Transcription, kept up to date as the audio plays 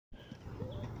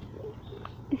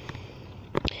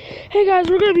Hey guys,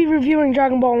 we're going to be reviewing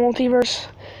Dragon Ball Multiverse.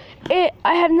 I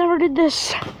have never did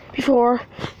this before,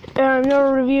 and I've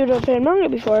never reviewed a fan manga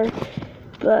before,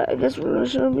 but I guess we're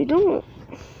just going to be doing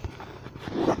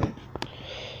it.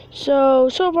 So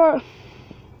far,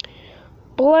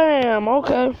 blam,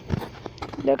 okay.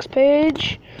 Next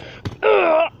page.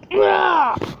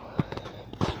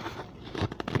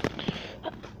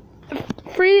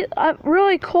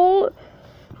 Really cooler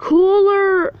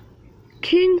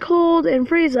King Cold and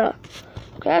Frieza.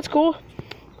 Okay, that's cool.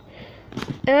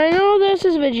 And I know this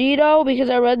is Vegito because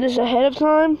I read this ahead of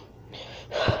time.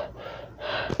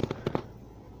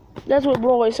 That's what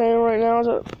Broly's saying right now.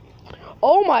 So,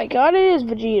 oh my god, it is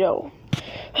Vegito.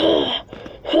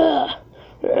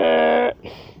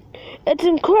 It's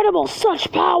incredible,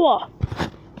 such power.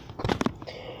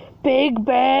 Big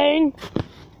Bang.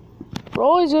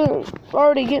 Broly's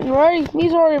already getting ready.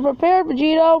 He's already prepared,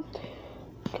 Vegito.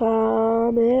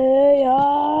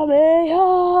 Kamehameha!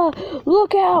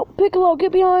 Look out! Piccolo,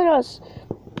 get behind us!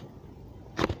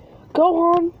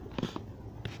 Gohan!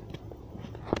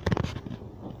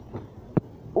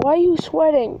 Why are you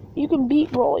sweating? You can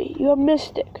beat Broly. You have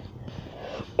Mystic.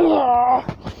 Damn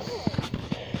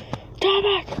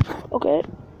it! Okay.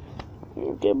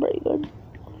 Okay, pretty good.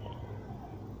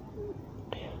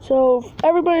 So,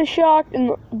 everybody's shocked in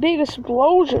the big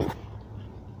explosion.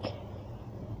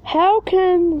 How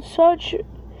can such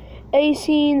a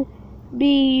scene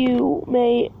be, you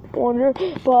may wonder,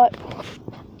 but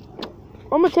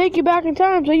I'm going to take you back in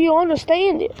time so you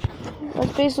understand it.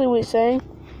 That's basically what he's saying.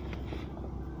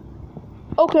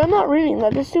 Okay, I'm not reading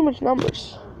that. There's too much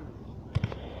numbers.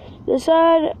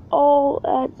 Decide all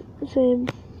at the same.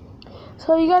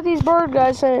 So you got these bird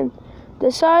guys saying,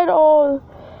 decide all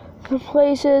the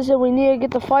places that we need to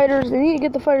get the fighters. They need to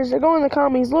get the fighters. They're going to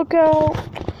Kami's lookout.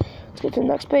 Let's get to the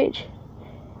next page.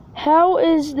 How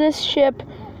is this ship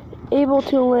able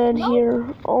to land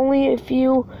here? Only a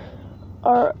few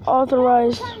are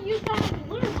authorized.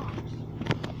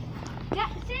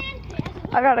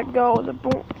 I gotta go. The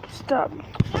boom. Stop.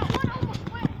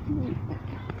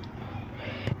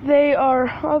 They are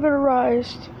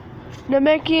authorized.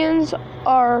 Namekians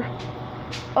are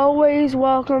always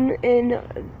welcome in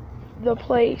the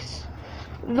place.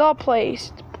 The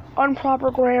place.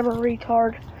 Improper grammar,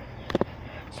 retard.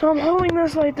 So I'm holding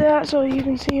this like that so you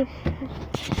can see.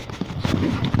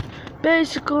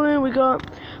 Basically, we got,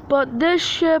 but this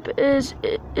ship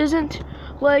isn't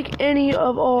like any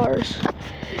of ours.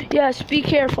 Yes, be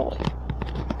careful.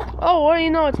 Oh, well, you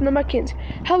know, it's Namekians.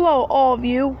 Hello, all of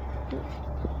you.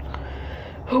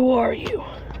 Who are you?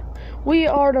 We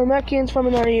are Namekians from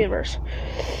another universe.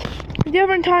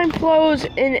 Different time flows,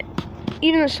 and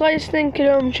even the slightest thing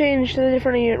can change to the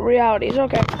different realities.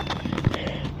 Okay.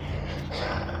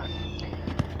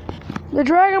 The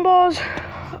Dragon Balls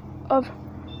of...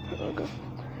 Okay.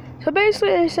 So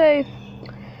basically they say,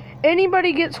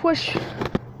 anybody gets switched...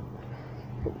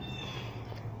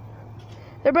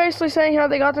 They're basically saying how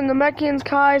they got the Namekians,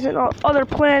 Kais, and other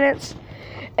planets,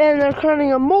 and they're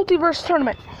running a multiverse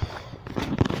tournament.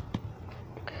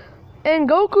 And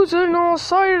Goku's all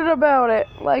excited about it,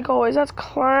 like always. That's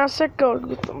classic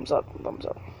Goku. Thumbs up, thumbs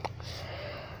up.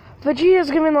 Vegeta's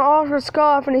giving the offer a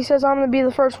scoff, and he says, I'm going to be the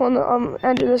first one to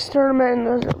enter this tournament in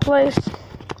this place.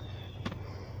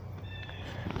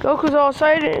 Goku's all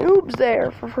excited, and Oob's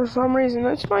there for some reason.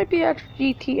 This might be extra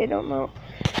GT, I don't know.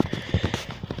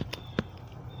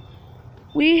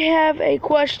 We have a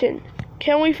question.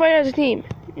 Can we fight as a team?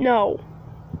 No.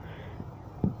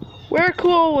 We're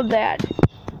cool with that.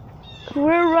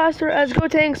 We're roster as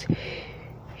Gotenks.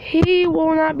 He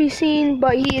will not be seen,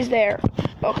 but he is there.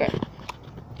 Okay.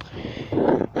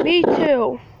 Me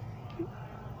too.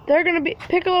 They're gonna be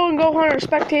Piccolo and Gohan are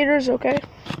spectators, okay?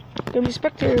 Gonna be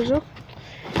spectators, huh?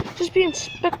 Just being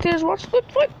spectators, watch good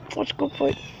fight. Watch good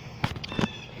fight.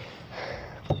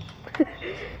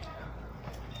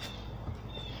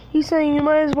 He's saying you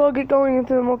might as well get going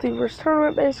into the multiverse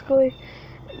tournament, basically.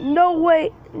 No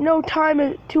way, no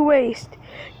time to waste.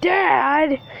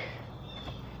 Dad!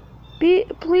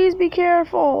 Please be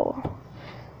careful.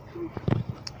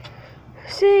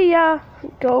 See ya,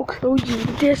 Goku, you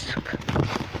disc.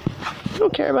 You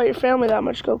don't care about your family that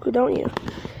much, Goku, don't you?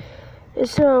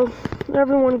 So,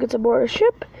 everyone gets aboard a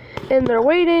ship, and they're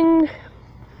waiting.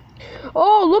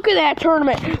 Oh, look at that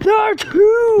tournament. That's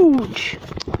huge!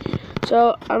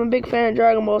 So, I'm a big fan of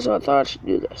Dragon Ball, so I thought I should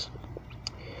do this.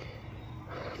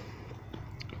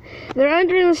 They're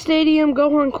entering the stadium.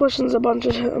 Gohan questions a bunch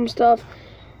of stuff.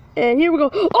 And here we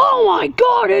go. Oh my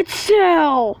god, it's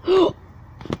Cell!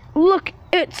 Look,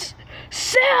 it's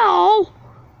Cell!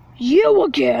 You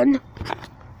again!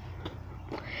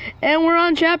 And we're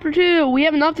on chapter 2. We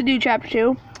have enough to do chapter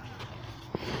 2.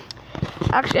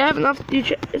 Actually, I have enough to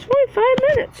do it's only 5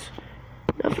 minutes.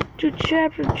 Enough to do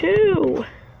chapter 2.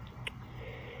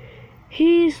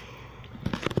 He's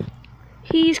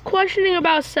questioning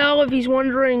about Cell if he's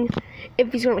wondering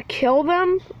if he's gonna kill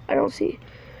them. I don't see.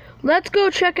 Let's go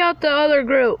check out the other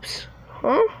groups.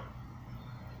 Huh?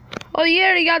 Oh, you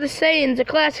already got the Saiyans, the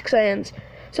classic Saiyans.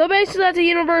 So basically that's a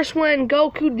universe when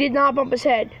Goku did not bump his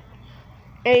head.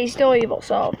 And he's still evil,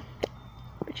 so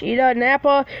Vegeta,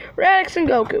 Nappa, Radix, and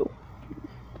Goku.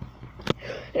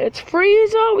 It's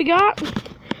Frieza we got.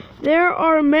 There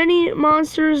are many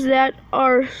monsters that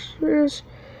are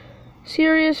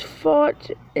serious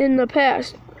fought in the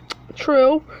past.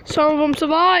 True, some of them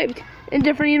survived in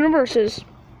different universes.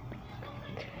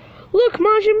 Look,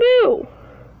 Majin Buu!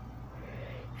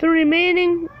 The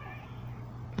remaining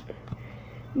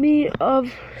me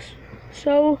of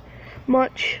so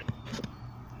much.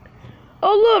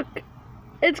 Oh look!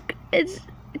 It's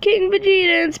King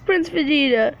Vegeta and it's Prince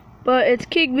Vegeta. But it's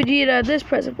King Vegeta at this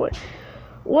present point.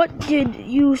 What did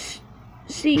you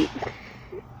see?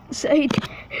 Say,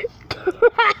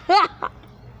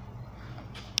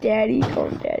 Daddy, call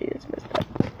him Daddy. That's messed up.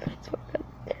 That's fucked up.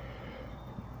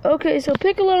 Okay, so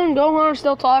Piccolo and Gohan are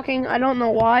still talking. I don't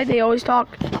know why. They always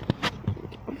talk.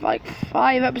 Like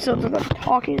 5 episodes of them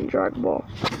talking in Dragon Ball.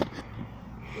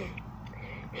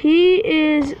 He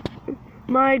is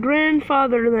my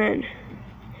grandfather then.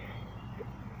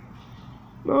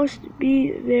 Must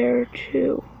be there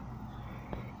too.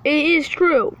 It is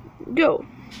true. Go.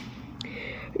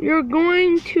 You're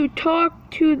going to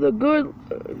talk to the good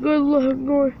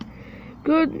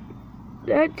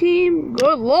that team.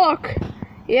 Good luck.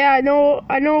 Yeah, I know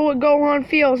what Gohan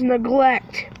feels.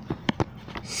 Neglect.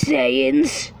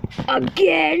 Saiyans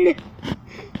again.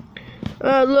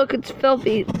 Look, it's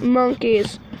filthy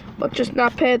monkeys, but just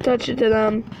not pay attention to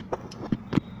them.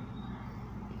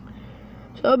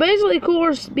 So basically,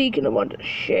 Cooler's speaking a bunch of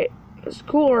shit. Because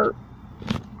Cooler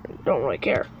don't really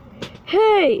care.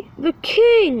 Hey, the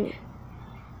king!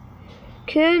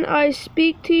 Can I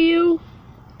speak to you?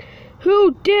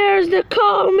 Who dares to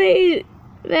call me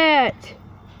that?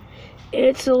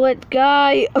 Insolent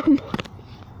guy.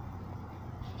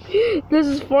 This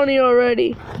is funny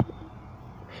already.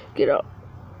 Get up.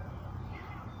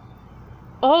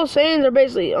 All Saiyans are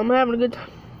basically, I'm having a good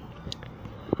time.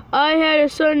 I had a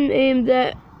son named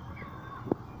that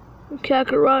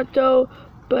Kakaroto,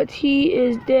 but he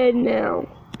is dead now.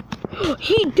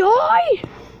 He died?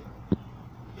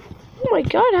 Oh my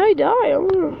god, how'd he die? I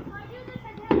don't know.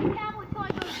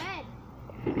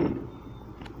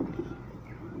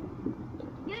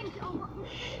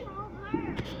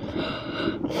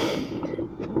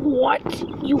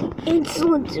 What? You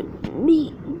insolent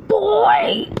me,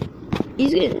 boy!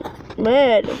 He's getting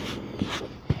mad.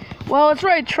 Well, that's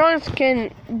right. Trunks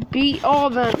can beat all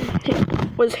of them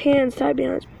with hands tied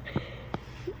behind his back.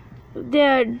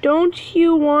 Dad, don't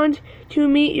you want to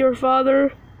meet your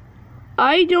father?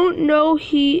 I don't know.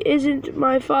 He isn't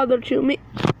my father to me.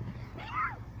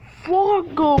 Fuck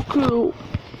Goku.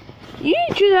 You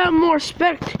should have more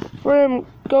respect for him,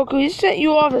 Goku. He sent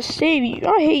you off to save you.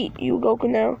 I hate you, Goku,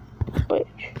 now.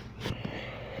 Bitch.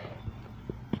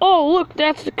 Oh, look,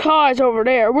 that's the cars over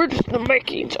there. We're just the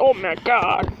makings. Oh my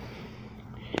god.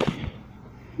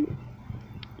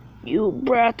 You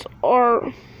brats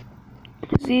are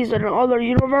diseased in another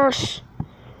universe.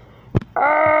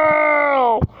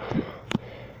 Oh!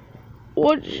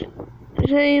 What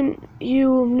shame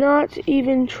you not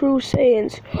even true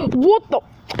Saiyans. What the?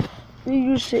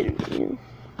 You said.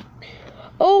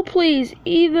 Oh, please,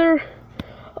 either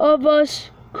of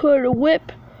us could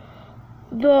wipe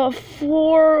the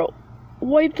floor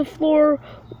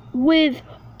with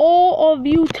all of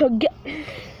you together.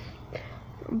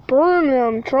 Burn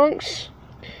them, Trunks.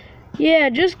 Yeah,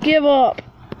 just give up.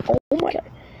 Oh my god.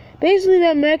 Basically,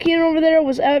 that Namekian over there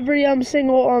was every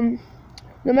single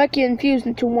Namekian fused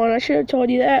into one. I should have told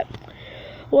you that.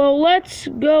 Well, let's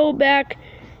go back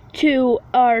to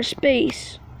our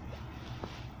space.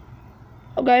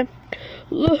 Okay.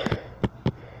 Look,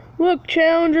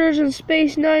 challengers in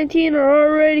Space 19 are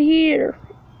already here.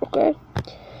 Okay.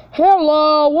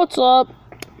 Hello, what's up?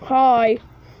 Hi.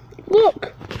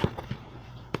 Look.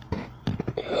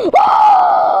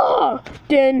 Ah!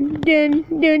 Dun, dun,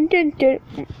 dun, dun, dun.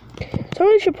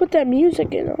 Somebody should put that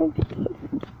music in.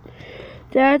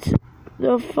 That's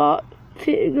the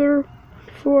figure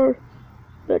for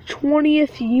the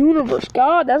 20th universe.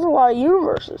 God, that's a lot of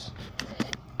universes.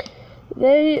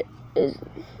 By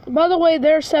the way,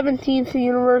 they're 17th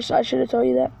universe. I should have told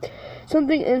you that.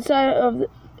 Something inside of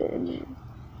the engine.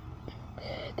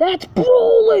 That's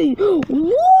Broly!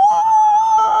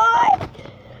 What?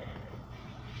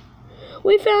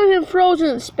 We found him frozen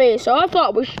in space, so I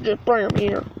thought we should just bring him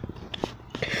here.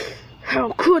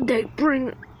 How could they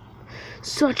bring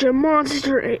such a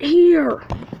monster here?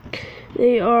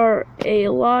 They are a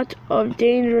lot of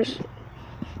dangerous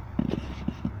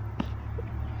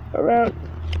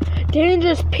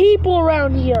people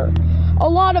around here. A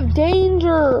lot of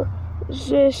danger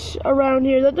around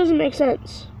here. That doesn't make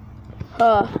sense.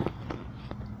 Oh,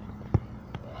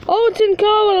 it's in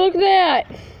color. Look at that.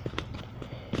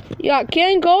 You got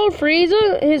King Cold,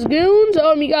 Frieza, his goons.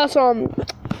 You got some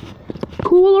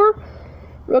Cooler,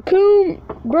 Raccoon,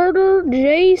 Burger,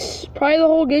 Jace, probably the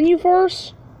whole Ginyu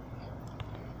Force.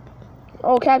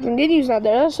 Oh, Captain Ginyu's not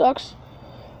there. That sucks.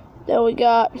 Then we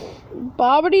got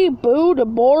Bobbity, Boo,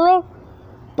 Deborah,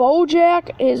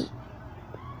 Bojack, his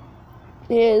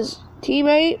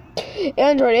teammate,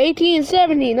 Android 18 and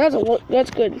 17.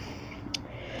 That's good.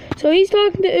 So he's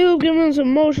talking to Oob, giving him some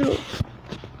emotional,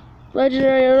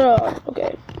 legendary.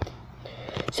 Okay.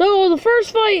 So the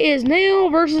first fight is Nail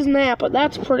versus Nappa.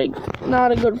 That's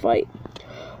not a good fight.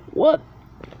 What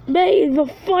made the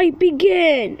fight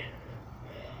begin?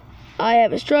 I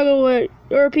have a struggle with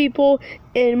your people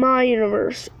in my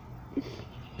universe.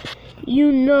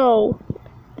 You know,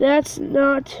 that's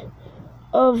not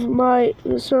of my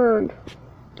concern.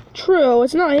 True,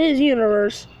 it's not his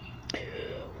universe.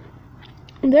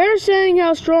 They're saying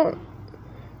how strong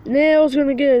Nail's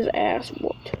gonna get his ass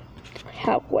whooped.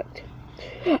 How what?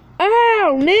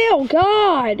 Ow, Nail,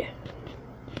 God!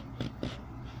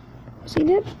 See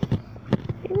Nip?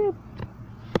 Hey, Nip.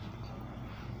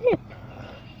 Nip.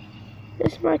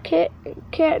 This is my cat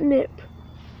Nip.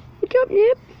 Wake up,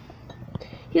 Nip.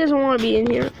 He doesn't want to be in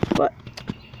here, but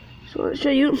just want to show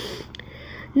you.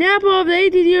 Nappa of the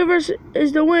 18th universe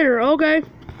is the winner. Okay.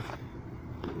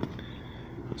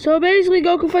 So basically,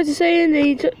 Goku fights a Saiyan,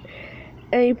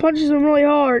 and he punches him really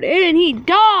hard, and he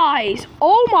dies.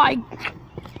 Oh my!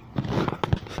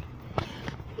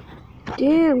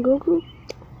 Damn, Goku.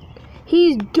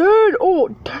 He's dead. Oh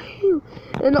damn!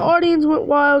 And the audience went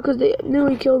wild because they knew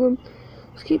he killed him.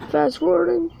 Let's keep fast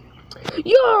forwarding.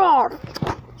 You're our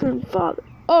father.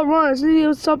 Oh, Ron, is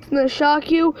there something that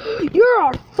shock you? You're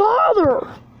our father!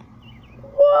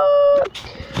 What?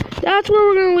 That's where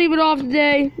we're going to leave it off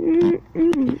today.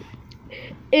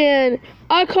 And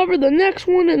I'll cover the next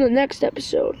one in the next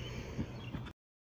episode.